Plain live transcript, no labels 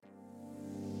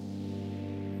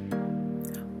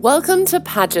Welcome to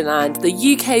Pageantland,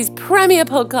 the UK's premier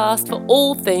podcast for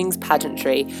all things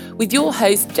pageantry, with your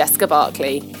host Jessica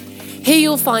Barkley. Here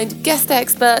you'll find guest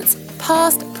experts,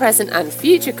 past, present and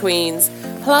future queens,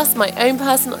 plus my own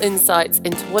personal insights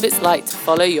into what it's like to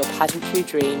follow your pageantry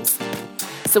dreams.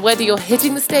 So whether you're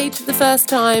hitting the stage for the first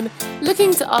time,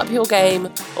 looking to up your game,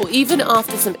 or even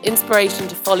after some inspiration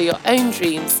to follow your own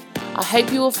dreams, I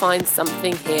hope you will find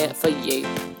something here for you.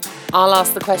 I'll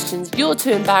ask the questions you're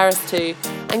too embarrassed to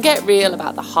and get real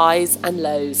about the highs and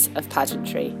lows of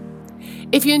pageantry.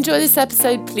 If you enjoy this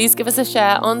episode, please give us a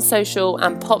share on social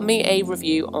and pop me a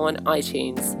review on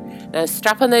iTunes. Now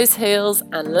strap on those heels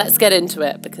and let's get into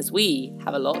it because we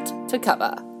have a lot to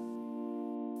cover.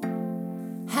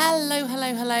 Hello,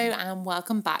 and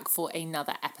welcome back for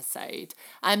another episode.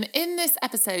 In this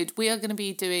episode, we are going to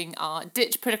be doing our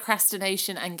Ditch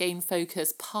Procrastination and Gain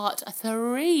Focus Part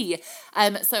 3.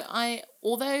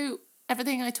 Although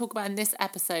everything I talk about in this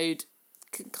episode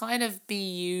can kind of be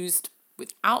used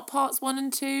without parts 1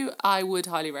 and 2, I would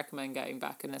highly recommend going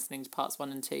back and listening to parts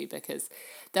 1 and 2 because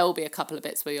there will be a couple of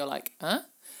bits where you're like, huh?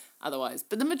 Otherwise.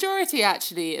 But the majority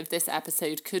actually of this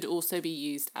episode could also be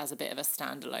used as a bit of a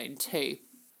standalone too.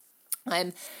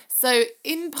 So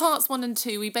in parts 1 and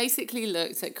 2, we basically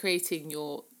looked at creating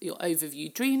your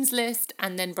overview dreams list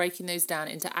and then breaking those down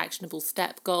into actionable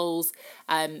step goals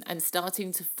and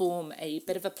starting to form a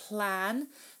bit of a plan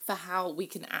for how we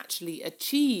can actually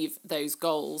achieve those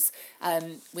goals.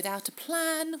 Without a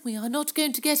plan, we are not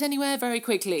going to get anywhere very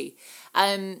quickly.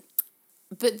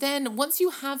 But then once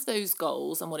you have those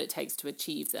goals and what it takes to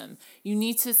achieve them, you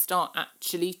need to start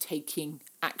actually taking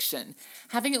action.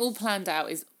 Having it all planned out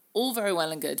is all very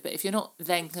well and good, but if you're not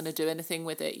then going to do anything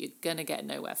with it, you're going to get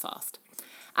nowhere fast.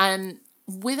 And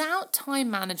without time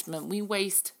management, we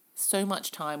waste so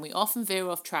much time. We often veer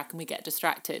off track and we get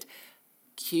distracted.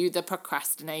 Cue the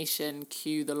procrastination,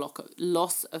 cue the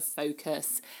loss of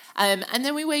focus. And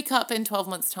then we wake up in 12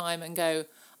 months' time and go,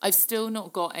 I've still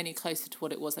not got any closer to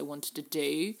what it was I wanted to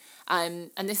do. And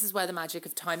this is where the magic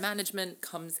of time management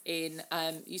comes in.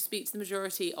 You speak to the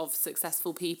majority of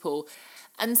successful people,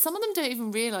 and some of them don't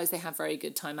even realise they have very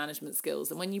good time management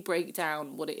skills. And when you break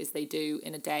down what it is they do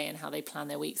in a day and how they plan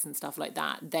their weeks and stuff like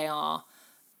that, they are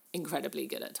incredibly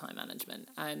good at time management.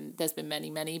 There's been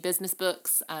many business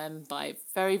books by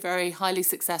very, very highly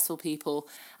successful people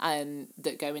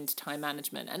that go into time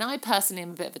management. And I personally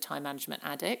am a bit of a time management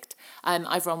addict.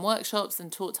 I've run workshops and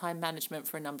taught time management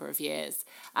for a number of years.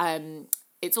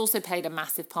 It's also played a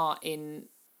massive part in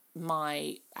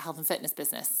my health and fitness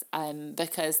business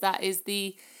because that is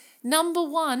the number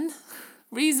one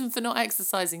reason for not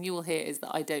exercising you will hear is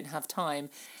that I don't have time.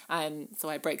 So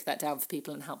I break that down for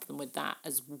people and help them with that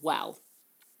as well.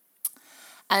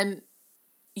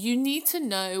 You need to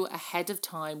know ahead of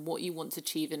time what you want to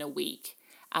achieve in a week.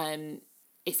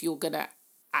 If you're going to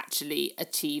actually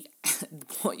achieve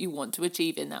what you want to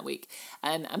achieve in that week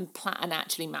and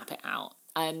actually map it out.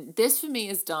 This for me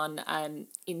is done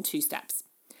in 2 steps.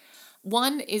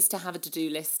 One is to have a to-do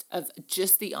list of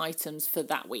just the items for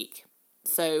that week.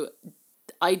 So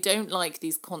I don't like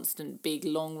these constant big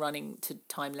long running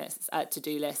to-do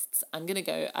lists. I'm going to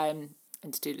go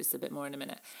into to-do lists a bit more in a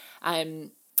minute.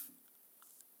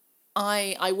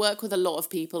 I work with a lot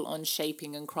of people on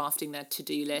shaping and crafting their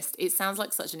to-do list. It sounds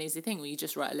like such an easy thing where you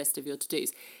just write a list of your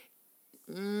to-dos.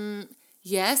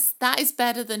 Yes, that is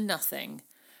better than nothing.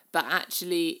 But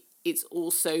actually, it's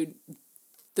also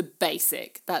the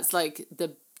basic. That's like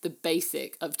the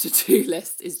basic of to-do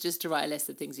list is just to write a list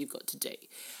of things you've got to do.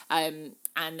 And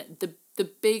the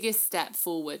biggest step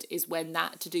forward is when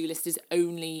that to-do list is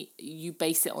only, you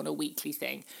base it on a weekly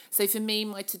thing. So for me,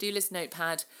 my to-do list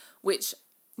notepad, which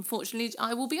unfortunately,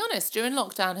 I will be honest, during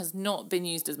lockdown has not been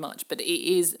used as much, but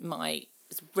it's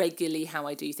regularly how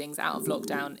I do things out of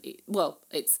lockdown.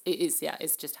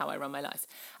 It's just how I run my life.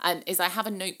 Is I have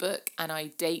a notebook and I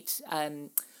date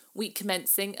week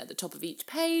commencing at the top of each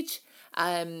page.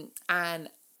 And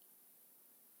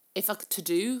if a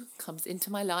to-do comes into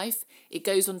my life, it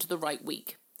goes onto the right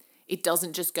week. It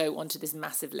doesn't just go onto this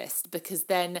massive list because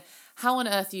then how on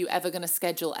earth are you ever going to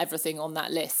schedule everything on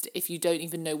that list if you don't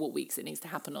even know what weeks it needs to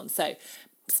happen on? So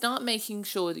start making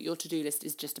sure that your to-do list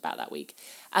is just about that week.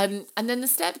 And then the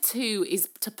step 2 is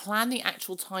to plan the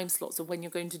actual time slots of when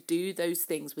you're going to do those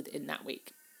things within that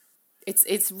week.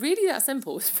 It's really that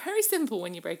simple. It's very simple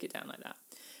when you break it down like that.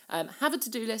 Have a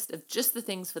to-do list of just the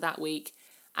things for that week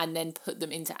and then put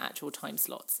them into actual time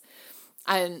slots.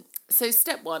 So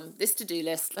step 1, this to-do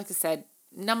list, like I said,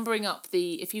 numbering up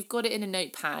if you've got it in a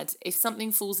notepad, if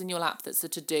something falls in your lap that's a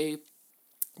to-do,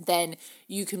 then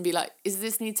you can be like, is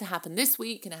this need to happen this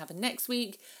week? Can it happen next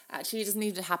week? Actually, it doesn't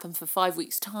need to happen for 5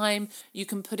 weeks' time. You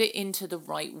can put it into the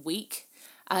right week.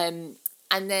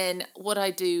 And then what I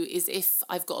do is if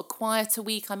I've got a quieter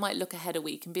week, I might look ahead a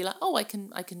week and be like, oh, I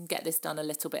can get this done a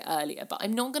little bit earlier. But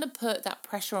I'm not going to put that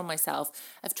pressure on myself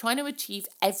of trying to achieve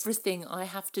everything I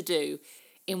have to do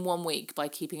in 1 week by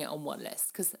keeping it on one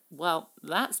list. Because, well,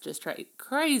 that's just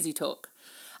crazy talk.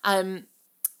 I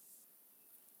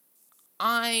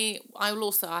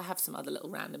have some other little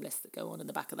random lists that go on in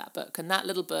the back of that book. And that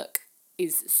little book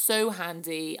is so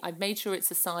handy. I've made sure it's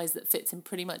a size that fits in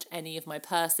pretty much any of my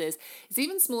purses. It's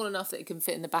even small enough that it can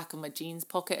fit in the back of my jeans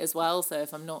pocket as well. So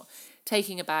if I'm not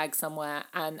taking a bag somewhere,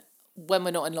 and when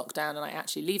we're not in lockdown and I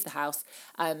actually leave the house,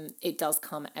 it does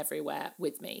come everywhere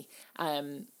with me.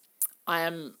 I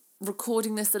am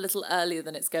recording this a little earlier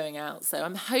than it's going out, so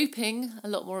I'm hoping a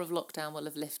lot more of lockdown will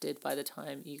have lifted by the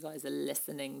time you guys are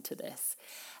listening to this.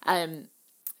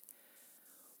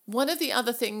 One of the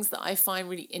other things that I find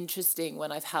really interesting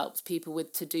when I've helped people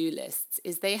with to-do lists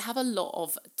is they have a lot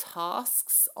of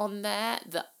tasks on there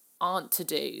that aren't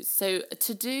to-dos. So a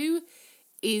to-do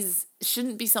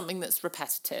shouldn't be something that's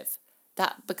repetitive.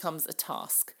 That becomes a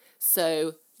task.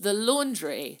 So the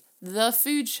laundry, the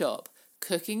food shop,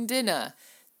 cooking dinner,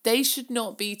 they should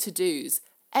not be to-dos.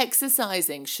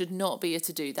 Exercising should not be a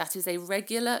to-do. That is a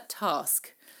regular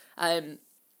task. And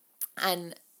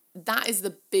that is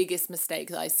the biggest mistake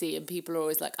that I see, and people are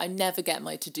always like, I never get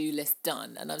my to-do list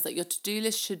done. And I was like, your to-do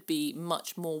list should be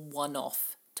much more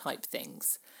one-off type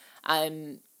things.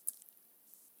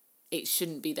 It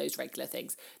shouldn't be those regular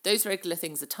things. Those regular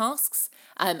things are tasks,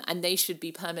 and they should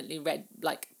be permanently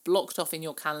blocked off in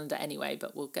your calendar anyway,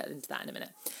 but we'll get into that in a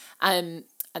minute. And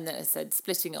then I said,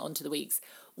 splitting it onto the weeks.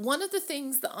 One of the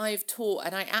things that I've taught,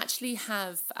 and I actually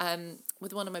have,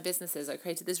 with one of my businesses, I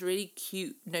created this really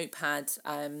cute notepad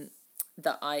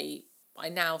that I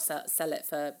now sell it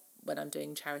for when I'm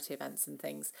doing charity events and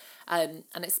things. And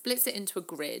it splits it into a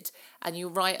grid, and you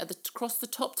write across the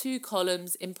top 2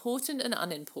 columns, important and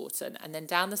unimportant. And then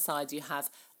down the side, you have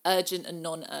urgent and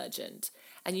non-urgent.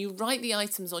 And you write the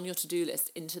items on your to-do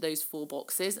list into those 4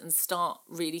 boxes and start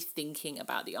really thinking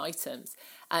about the items.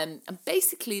 And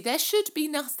basically, there should be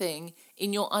nothing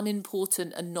in your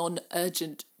unimportant and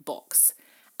non-urgent box.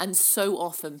 And so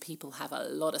often people have a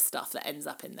lot of stuff that ends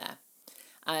up in there,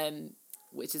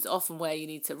 which is often where you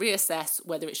need to reassess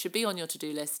whether it should be on your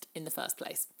to-do list in the first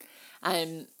place.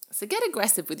 So get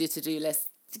aggressive with your to-do list.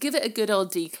 Give it a good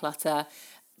old declutter.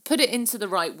 Put it into the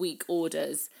right week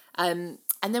orders.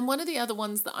 And then one of the other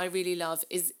ones that I really love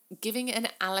is giving it an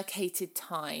allocated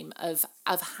time of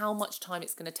how much time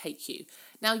it's going to take you.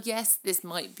 Now, yes, this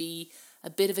might be a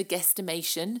bit of a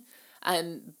guesstimation,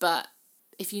 but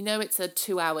if you know it's a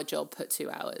 2-hour job, put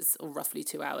 2 hours, or roughly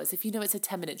 2 hours. If you know it's a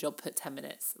 10-minute job, put 10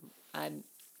 minutes. And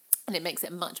it makes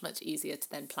it much, much easier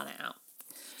to then plan it out.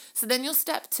 So then your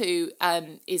step 2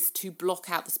 is to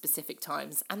block out the specific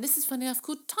times. And this is funny enough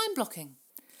called time blocking.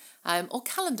 Or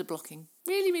calendar blocking.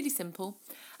 Really, really simple.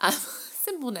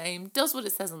 Simple name, does what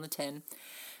it says on the tin.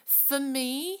 For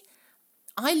me,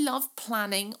 I love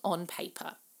planning on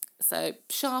paper. So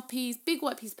Sharpies, big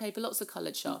white piece of paper, lots of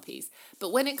coloured Sharpies.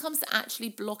 But when it comes to actually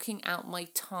blocking out my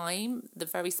time, the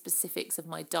very specifics of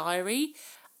my diary,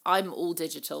 I'm all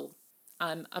digital.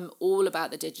 I'm all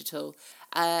about the digital.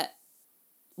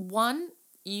 One,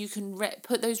 you can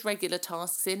put those regular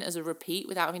tasks in as a repeat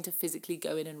without having to physically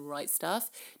go in and write stuff.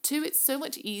 2, it's so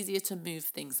much easier to move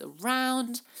things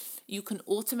around. You can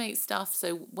automate stuff.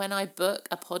 So when I book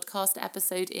a podcast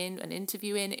episode in, an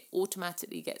interview in, it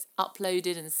automatically gets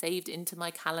uploaded and saved into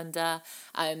my calendar.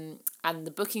 And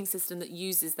the booking system that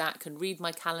uses that can read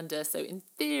my calendar. So in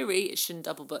theory, it shouldn't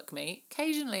double book me.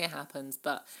 Occasionally it happens,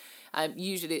 but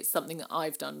usually it's something that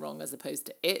I've done wrong as opposed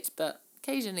to it. But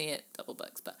occasionally it double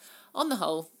books. But on the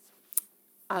whole,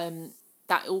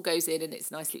 that all goes in and it's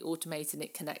nicely automated and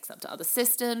it connects up to other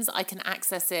systems. I can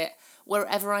access it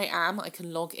wherever I am. I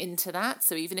can log into that.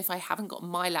 So even if I haven't got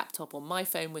my laptop or my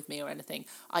phone with me or anything,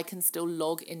 I can still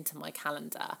log into my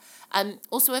calendar.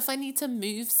 Also, if I need to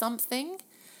move something,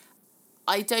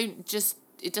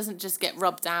 it doesn't just get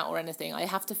rubbed out or anything. I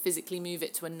have to physically move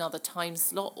it to another time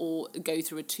slot or go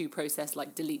through a 2 process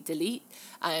like delete.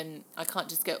 I can't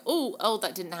just go, oh,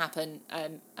 that didn't happen,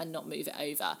 and not move it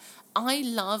over. I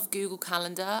love Google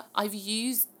Calendar. I've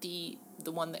used the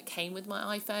one that came with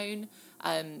my iPhone,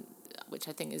 which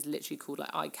I think is literally called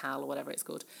like iCal or whatever it's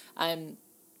called.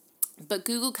 But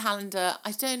Google Calendar,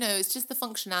 I don't know, it's just the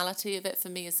functionality of it for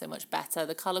me is so much better.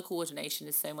 The colour coordination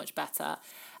is so much better.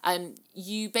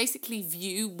 You basically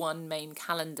view one main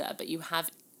calendar, but you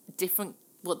have different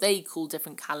what they call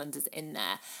different calendars in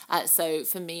there. So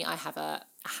for me, I have a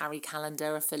Harry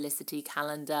calendar, a Felicity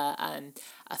calendar,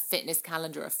 a fitness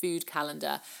calendar, a food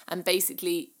calendar. And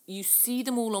basically you see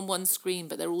them all on one screen,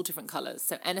 but they're all different colours.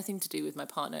 So anything to do with my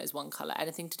partner is one colour,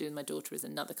 anything to do with my daughter is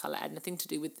another colour, anything to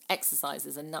do with exercise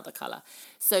is another colour.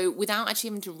 So without actually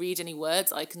having to read any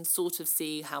words, I can sort of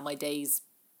see how my day's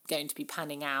going to be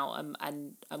panning out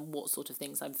and what sort of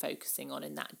things I'm focusing on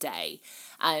in that day.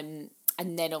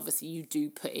 And then obviously you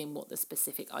do put in what the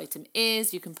specific item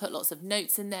is. You can put lots of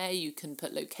notes in there. You can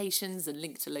put locations and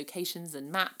link to locations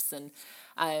and maps, and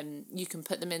you can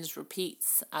put them in as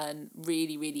repeats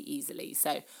really, really easily.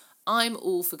 So I'm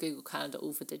all for Google Calendar,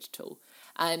 all for digital.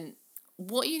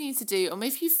 What you need to do, and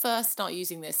if you first start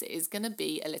using this, it is going to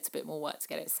be a little bit more work to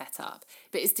get it set up,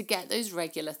 but it's to get those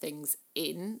regular things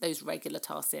in, those regular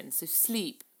tasks in. So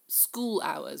sleep, school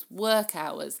hours, work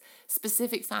hours,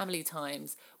 specific family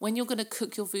times, when you're going to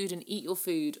cook your food and eat your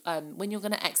food, when you're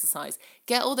going to exercise,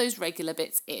 get all those regular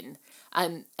bits in.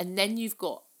 And then you've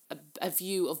got a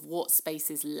view of what space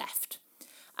is left.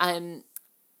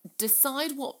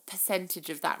 Decide what percentage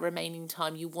of that remaining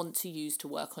time you want to use to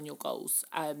work on your goals,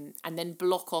 and then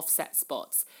block off set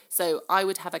spots. So I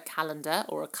would have a calendar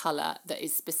or a colour that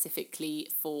is specifically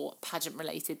for pageant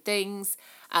related things,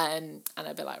 and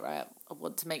I'd be like, right, I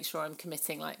want to make sure I'm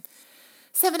committing like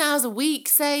 7 hours a week,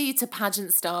 say, to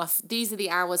pageant stuff. These are the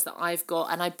hours that I've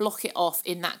got, and I block it off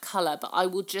in that colour, but I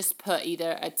will just put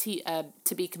either a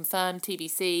to be confirmed,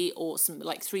 TBC, or some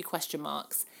like 3 question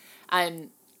marks.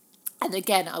 And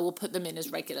again, I will put them in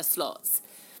as regular slots.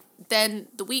 Then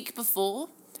the week before,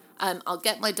 I'll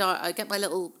get my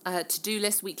little to-do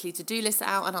list, weekly to-do list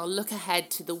out, and I'll look ahead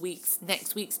to the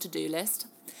next week's to-do list.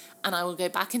 And I will go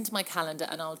back into my calendar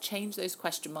and I'll change those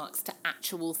question marks to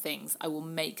actual things. I will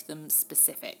make them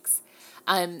specifics.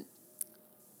 I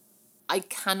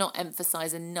cannot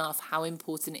emphasize enough how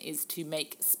important it is to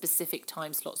make specific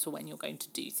time slots for when you're going to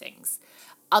do things.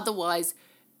 Otherwise,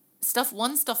 stuff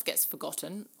gets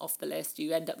forgotten off the list.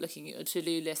 You end up looking at your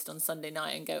to-do list on Sunday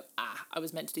night and go, I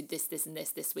was meant to do this, and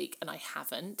this week, and I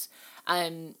haven't.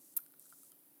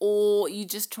 Or you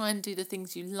just try and do the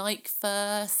things you like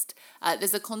first.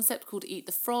 There's a concept called Eat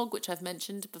the Frog, which I've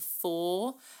mentioned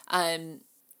before. And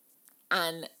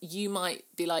you might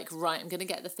be like, right, I'm going to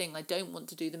get the thing I don't want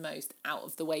to do the most out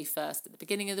of the way first at the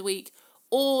beginning of the week.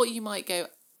 Or you might go,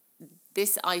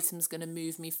 this item's going to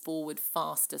move me forward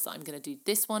faster, so I'm going to do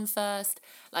this one first.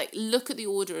 Like, look at the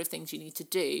order of things you need to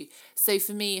do. So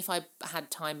for me, if I had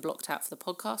time blocked out for the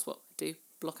podcast, I do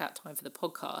block out time for the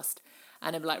podcast,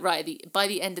 and I'm like, right, by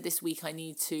the end of this week, I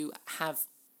need to have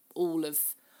all of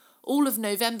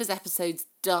November's episodes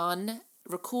done,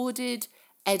 recorded,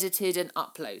 edited, and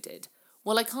uploaded.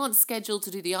 Well, I can't schedule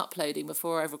to do the uploading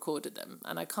before I've recorded them,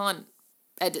 and I can't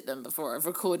edit them before I've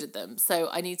recorded them. So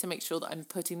I need to make sure that I'm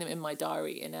putting them in my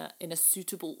diary in a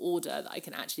suitable order that I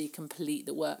can actually complete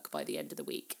the work by the end of the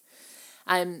week.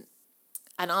 And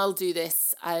I'll do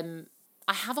this. I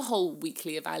have a whole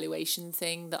weekly evaluation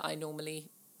thing that I normally,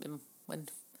 when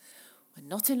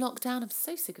not in lockdown, I'm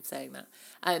so sick of saying that.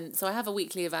 So I have a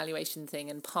weekly evaluation thing,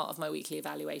 and part of my weekly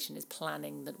evaluation is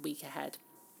planning the week ahead.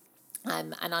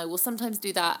 And I will sometimes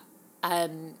do that.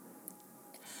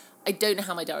 I don't know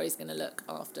how my diary is going to look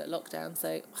after lockdown,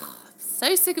 so I'm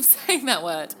so sick of saying that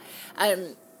word.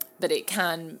 But it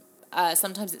can,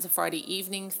 sometimes it's a Friday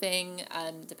evening thing,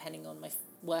 depending on my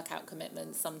workout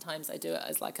commitments. Sometimes I do it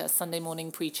as like a Sunday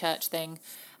morning pre-church thing.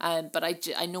 But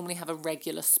I normally have a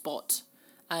regular spot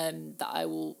that I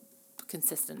will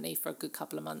consistently for a good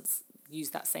couple of months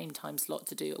use that same time slot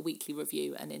to do a weekly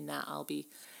review. And in that I'll be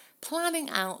planning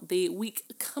out the week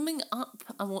coming up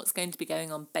and what's going to be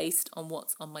going on based on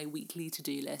what's on my weekly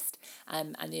to-do list,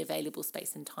 and the available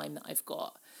space and time that I've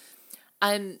got.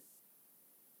 The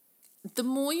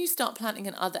more you start planning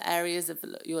in other areas of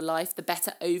your life, the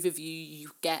better overview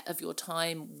you get of your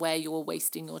time, where you're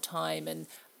wasting your time, and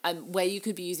where you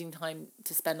could be using time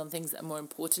to spend on things that are more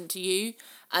important to you.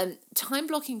 Time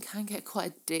blocking can get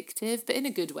quite addictive, but in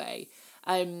a good way.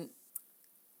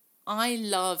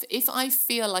 If I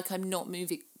feel like I'm not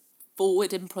moving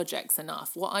forward in projects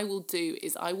enough, what I will do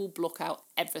is I will block out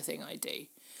everything I do.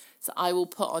 So I will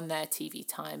put on their TV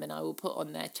time, and I will put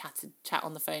on their chat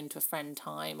on the phone to a friend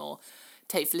time, or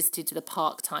take Felicity to the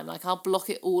park time. Like, I'll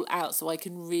block it all out so I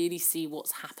can really see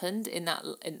what's happened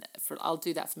I'll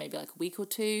do that for maybe like a week or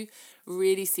two,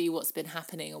 really see what's been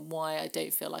happening and why I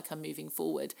don't feel like I'm moving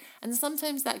forward. And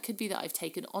sometimes that could be that I've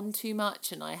taken on too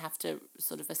much and I have to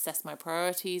sort of assess my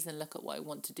priorities and look at what I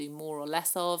want to do more or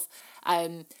less of.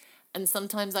 And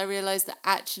sometimes I realise that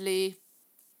actually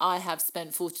I have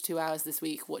spent 42 hours this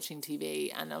week watching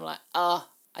TV, and I'm like, I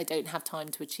don't have time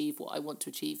to achieve what I want to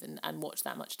achieve and watch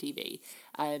that much TV.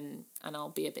 And I'll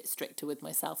be a bit stricter with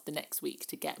myself the next week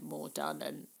to get more done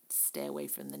and stay away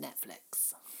from the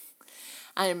Netflix.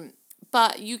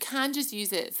 But you can just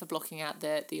use it for blocking out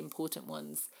the important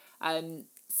ones.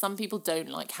 Some people don't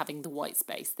like having the white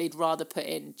space. They'd rather put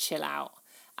in chill out.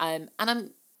 And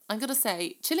I'm going to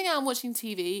say chilling out and watching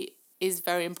TV is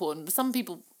very important. But some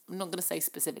people, I'm not going to say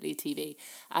specifically TV,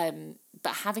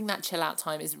 but having that chill out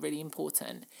time is really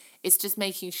important. It's just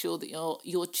making sure that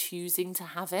you're choosing to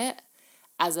have it,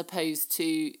 as opposed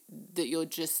to that you're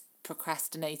just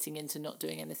procrastinating into not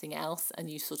doing anything else and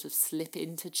you sort of slip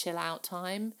into chill out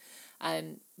time.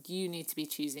 You need to be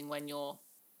choosing when you're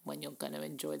going to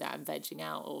enjoy that and vegging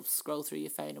out or scroll through your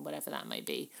phone or whatever that may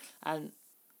be.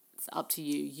 It's up to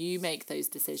you. You make those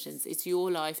decisions. It's your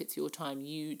life. It's your time.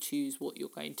 You choose what you're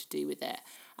going to do with it.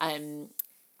 And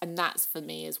that's, for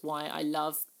me, is why I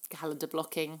love calendar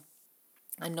blocking.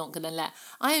 I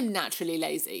am naturally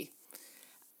lazy.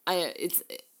 A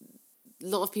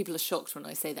lot of people are shocked when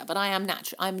I say that, but I'm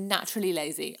naturally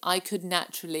lazy. I could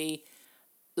naturally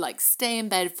stay in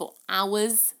bed for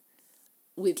hours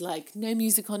with no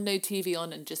music on, no TV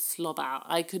on, and just slob out.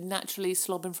 I could naturally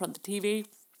slob in front of the TV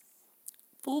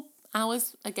for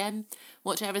hours again,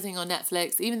 watch everything on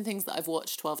Netflix, even things that I've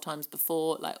watched 12 times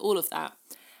before, all of that.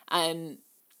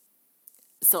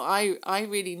 So I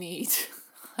really need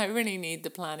the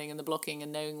planning and the blocking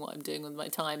and knowing what I'm doing with my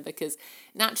time, because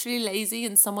naturally lazy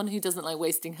and someone who doesn't like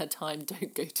wasting her time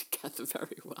don't go together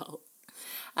very well.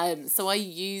 So I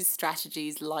use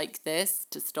strategies like this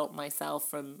to stop myself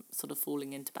from sort of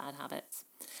falling into bad habits.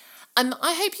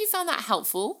 I hope you found that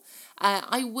helpful.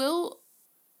 I will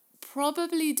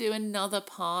probably do another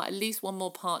part, at least one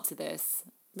more part to this,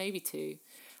 maybe two,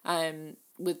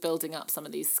 with building up some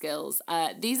of these skills.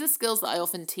 These are skills that I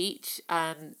often teach,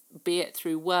 be it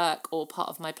through work or part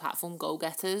of my platform, Goal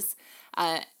Getters.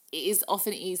 It is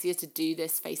often easier to do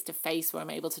this face-to-face, where I'm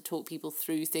able to talk people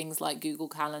through things like Google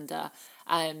Calendar.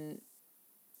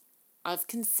 I've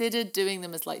considered doing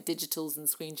them as digitals and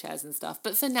screen shares and stuff.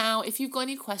 But for now, if you've got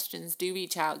any questions, do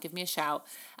reach out, give me a shout.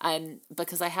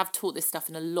 Because I have taught this stuff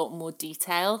in a lot more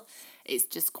detail. It's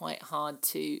just quite hard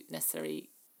to necessarily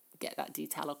get that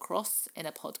detail across in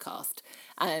a podcast.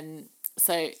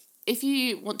 So if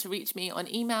you want to reach me on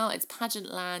email, it's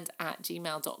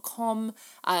pageantland@gmail.com.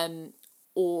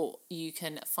 Or you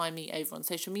can find me over on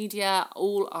social media.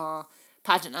 All our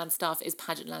Pageantland stuff is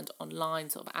Pageantland Online,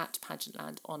 sort of at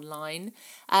Pageantland Online.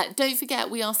 Don't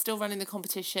forget, we are still running the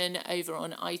competition over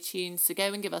on iTunes, so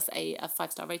go and give us a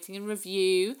 5-star rating and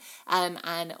review.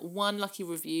 And one lucky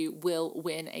review will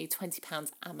win a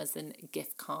 £20 Amazon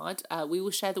gift card. We will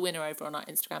share the winner over on our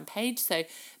Instagram page, so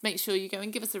make sure you go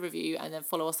and give us a review and then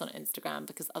follow us on Instagram,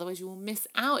 because otherwise you will miss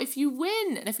out if you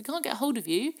win. And if we can't get hold of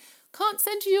you, can't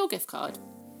send you your gift card.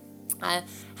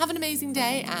 Have an amazing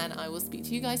day, and I will speak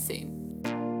to you guys soon.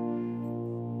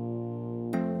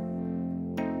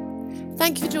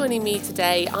 Thank you for joining me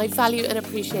today. I value and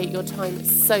appreciate your time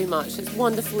so much. It's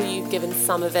wonderful you've given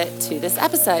some of it to this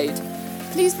episode.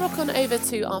 Please rock on over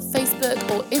to our Facebook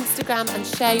or Instagram and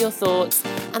share your thoughts,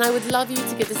 and I would love you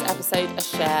to give this episode a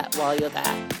share while you're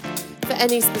there. For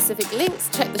any specific links,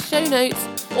 check the show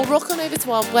notes or rock on over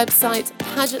to our website,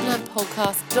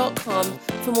 pageantlandpodcast.com,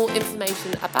 for more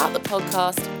information about the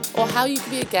podcast or how you can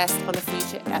be a guest on a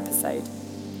future episode.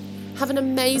 Have an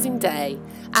amazing day,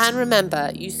 and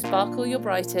remember, you sparkle your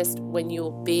brightest when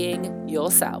you're being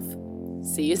yourself.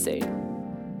 See you soon.